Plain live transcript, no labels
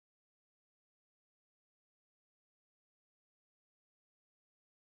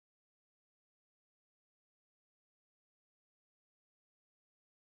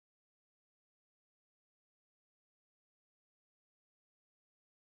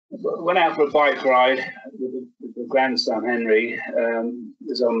Went out for a bike ride with the grandson Henry. It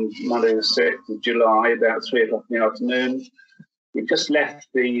was on Monday the 6th of July, about 3 o'clock in the afternoon. We just left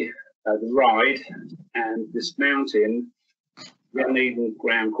the ride, and this mountain, the uneven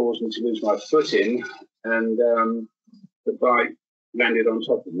ground caused me to lose my footing, and the bike landed on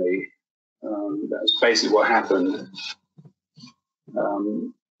top of me. That's basically what happened.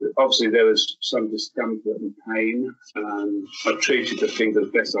 Obviously, there was some discomfort and pain. I treated the finger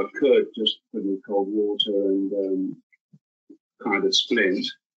as best I could, just putting cold water and kind of splint,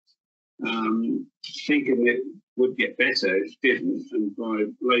 thinking it would get better. It didn't, and by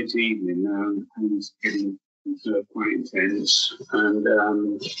late evening, pain was getting quite intense, and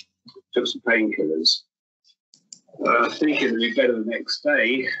took some painkillers. Thinking it would be better the next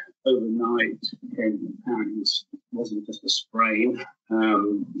day. Overnight, apparently it wasn't just a sprain.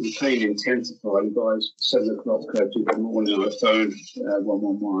 The pain intensified. By 7 o'clock in the morning, I phoned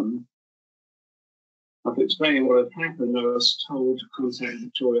 111. After explaining what had happened, I was told to contact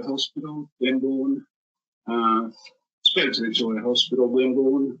Victoria Hospital, Wimborne. Spoke to Victoria Hospital,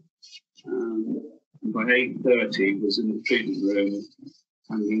 Wimborne. And by 8:30, was in the treatment room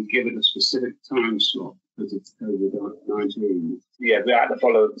and been given a specific time slot because of COVID-19. Yeah, we had to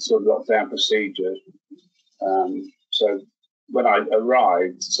follow the sort of lockdown procedure. So when I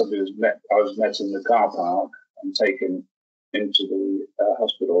arrived, I was met in the car park and taken into the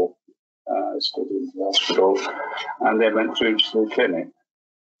hospital, escorted into the hospital, and then went through to the clinic.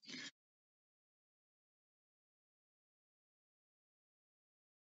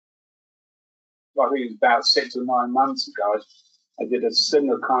 I think it was about 6 or 9 months ago. I did a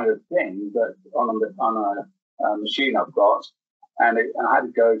similar kind of thing, but on a machine I've got, and I had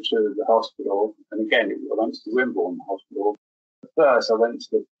to go to the hospital. And again, I went to the Wimborne Hospital. First, I went to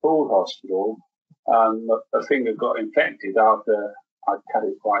the Poole Hospital. My finger got infected after I cut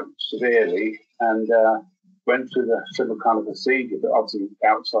it quite severely, and went through the similar kind of procedure, but obviously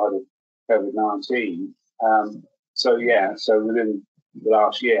outside of COVID-19. So within the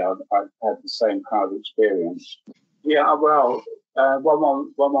last year, I've had the same kind of experience. Yeah, well,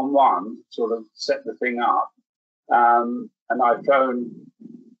 111 sort of set the thing up, and I phoned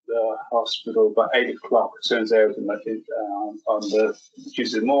the hospital by 8 o'clock as soon as they opened on the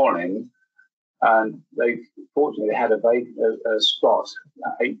Tuesday morning, and they fortunately had a spot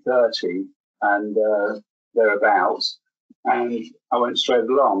at 8:30 and thereabouts, and I went straight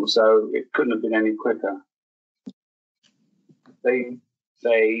along, so it couldn't have been any quicker. They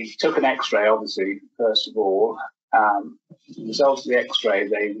took an X-ray, obviously, first of all. The results of the X-ray,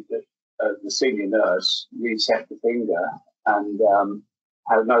 the senior nurse reset the finger and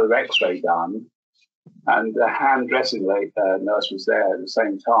had another X-ray done. And the hand dressing nurse was there at the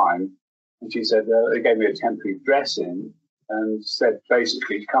same time. And she said, they gave me a temporary dressing and said,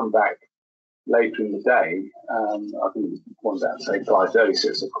 basically, come back later in the day. I think it was about, say, 5:30,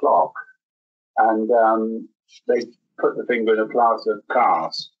 6 o'clock. And they put the finger in a plaster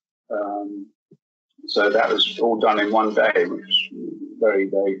cast. So that was all done in one day, which was very,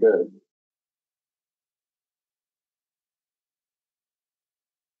 very good.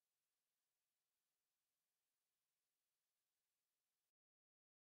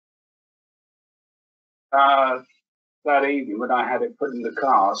 That evening, when I had it put in the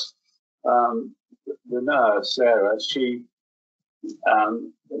cast, the nurse, Sarah, she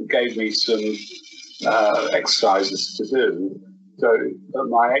gave me some exercises to do. So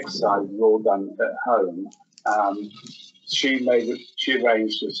my exercises were all done at home. She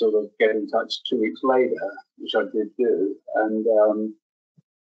arranged to sort of get in touch 2 weeks later, which I did do, and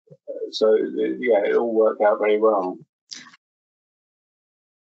so it all worked out very well.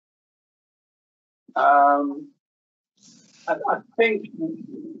 I think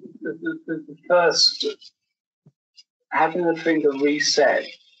the first, having the finger reset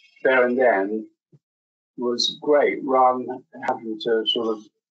there and then was great, rather than having to sort of,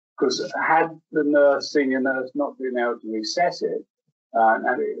 because had the senior nurse not been able to reset it,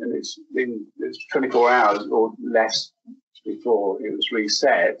 and it's 24 hours or less before it was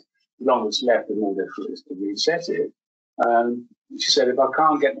reset, the longer it's left, the more difficult it is to reset it. She said, if I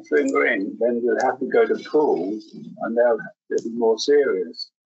can't get the finger in, then you'll have to go to Poole, and they'll be more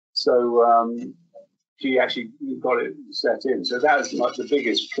serious. So she actually got it set in. So that was like the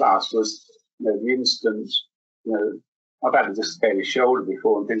biggest plus was, the instant, I've had a dislocated shoulder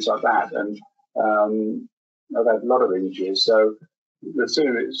before and things like that, and I've had a lot of injuries. So the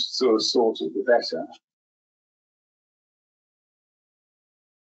sooner it's sort of sorted, the better.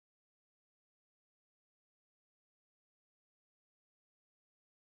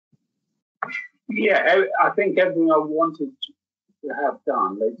 Yeah, I think everything I wanted have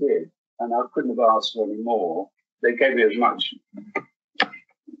done, they did, and I couldn't have asked for any more. They gave me as much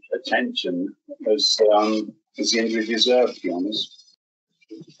attention as the injury deserved, to be honest.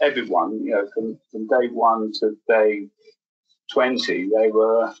 Everyone, you know, from day 1 to day 20, they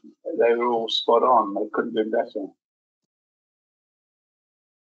were all spot on. They couldn't have been better.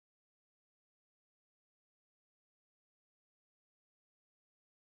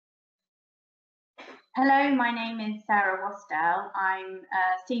 Hello, my name is Sarah Wasdell. I'm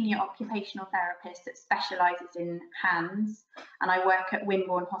a senior occupational therapist that specialises in hands, and I work at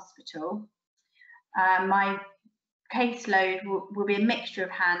Wimborne Hospital. My caseload will be a mixture of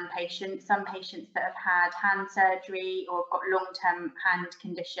hand patients, some patients that have had hand surgery or have got long-term hand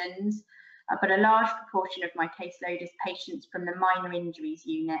conditions, but a large proportion of my caseload is patients from the minor injuries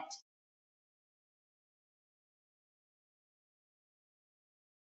unit.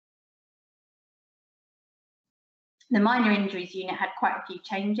 The minor injuries unit had quite a few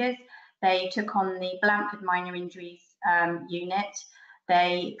changes. They took on the Blanford minor injuries unit.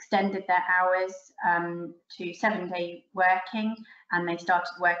 They extended their hours to 7-day working, and they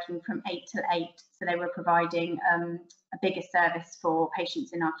started working from 8 till 8. So they were providing a bigger service for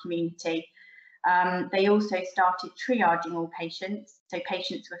patients in our community. They also started triaging all patients. So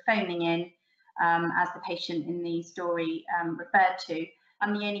patients were phoning in, as the patient in the story referred to.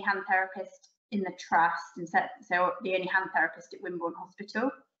 I'm the only hand therapist in the trust, and so the only hand therapist at Wimborne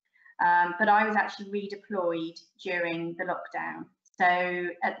Hospital. But I was actually redeployed during the lockdown. So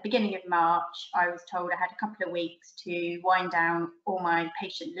at the beginning of March, I was told I had a couple of weeks to wind down all my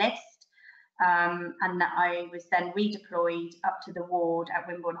patient list, and that I was then redeployed up to the ward at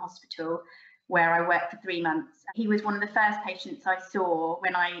Wimborne Hospital, where I worked for 3 months. He was one of the first patients I saw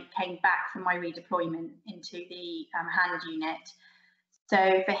when I came back from my redeployment into the hand unit.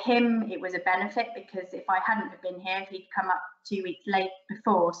 So for him, it was a benefit, because if I hadn't have been here, if he'd come up 2 weeks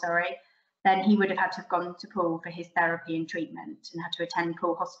before, then he would have had to have gone to Poole for his therapy and treatment and had to attend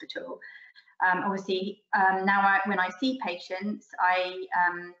Poole Hospital. Obviously, now when I see patients, I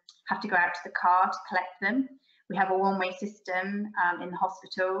have to go out to the car to collect them. We have a one-way system in the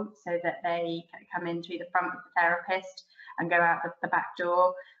hospital, so that they come in through the front with the therapist and go out the back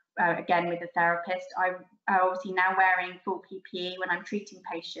door. Again with the therapist. I'm obviously now wearing full PPE when I'm treating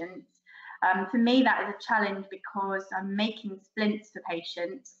patients. For me, that is a challenge, because I'm making splints for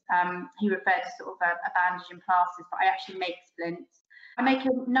patients. He referred to sort of a bandage and plasters, but I actually make splints. I make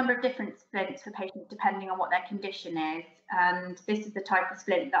a number of different splints for patients depending on what their condition is, and this is the type of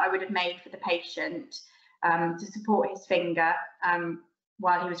splint that I would have made for the patient to support his finger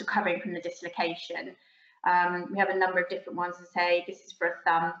while he was recovering from the dislocation. We have a number of different ones. To say this is for a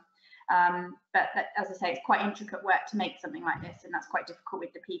thumb, but as I say, it's quite intricate work to make something like this, and that's quite difficult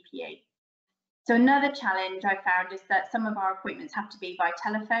with the PPE. So another challenge I found is that some of our appointments have to be by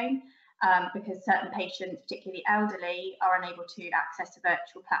telephone, because certain patients, particularly elderly, are unable to access a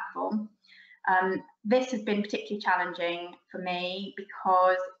virtual platform. This has been particularly challenging for me,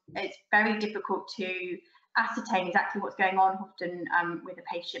 because it's very difficult to ascertain exactly what's going on often with a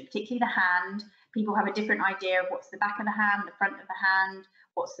patient, particularly the hand. People have a different idea of what's the back of the hand, the front of the hand,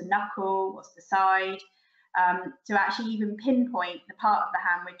 what's the knuckle, what's the side. To actually even pinpoint the part of the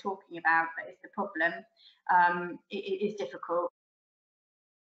hand we're talking about that is the problem, it is difficult.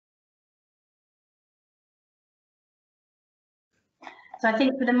 So I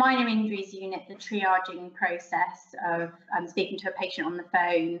think for the minor injuries unit, the triaging process of speaking to a patient on the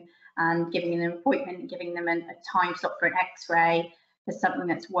phone and giving them an appointment, giving them a time slot for an X-ray for something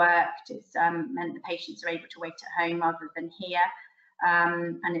that's worked, it's meant the patients are able to wait at home rather than here.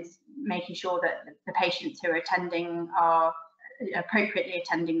 And it's making sure that the patients who are attending are appropriately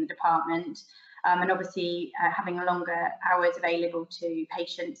attending the department, and obviously having longer hours available to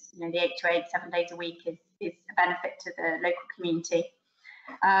patients. You know, the 8 to 8, 7 days a week is a benefit to the local community.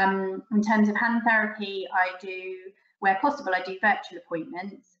 In terms of hand therapy, I do, where possible, I do virtual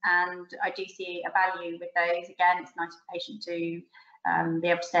appointments, and I do see a value with those. Again, it's nice for the patient to be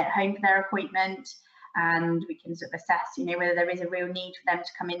able to stay at home for their appointment, and we can sort of assess, you know, whether there is a real need for them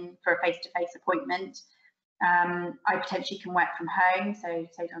to come in for a face-to-face appointment. I potentially can work from home, so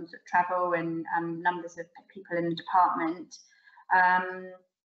sometimes travel and numbers of people in the department.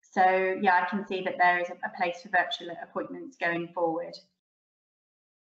 So yeah, I can see that there is a place for virtual appointments going forward.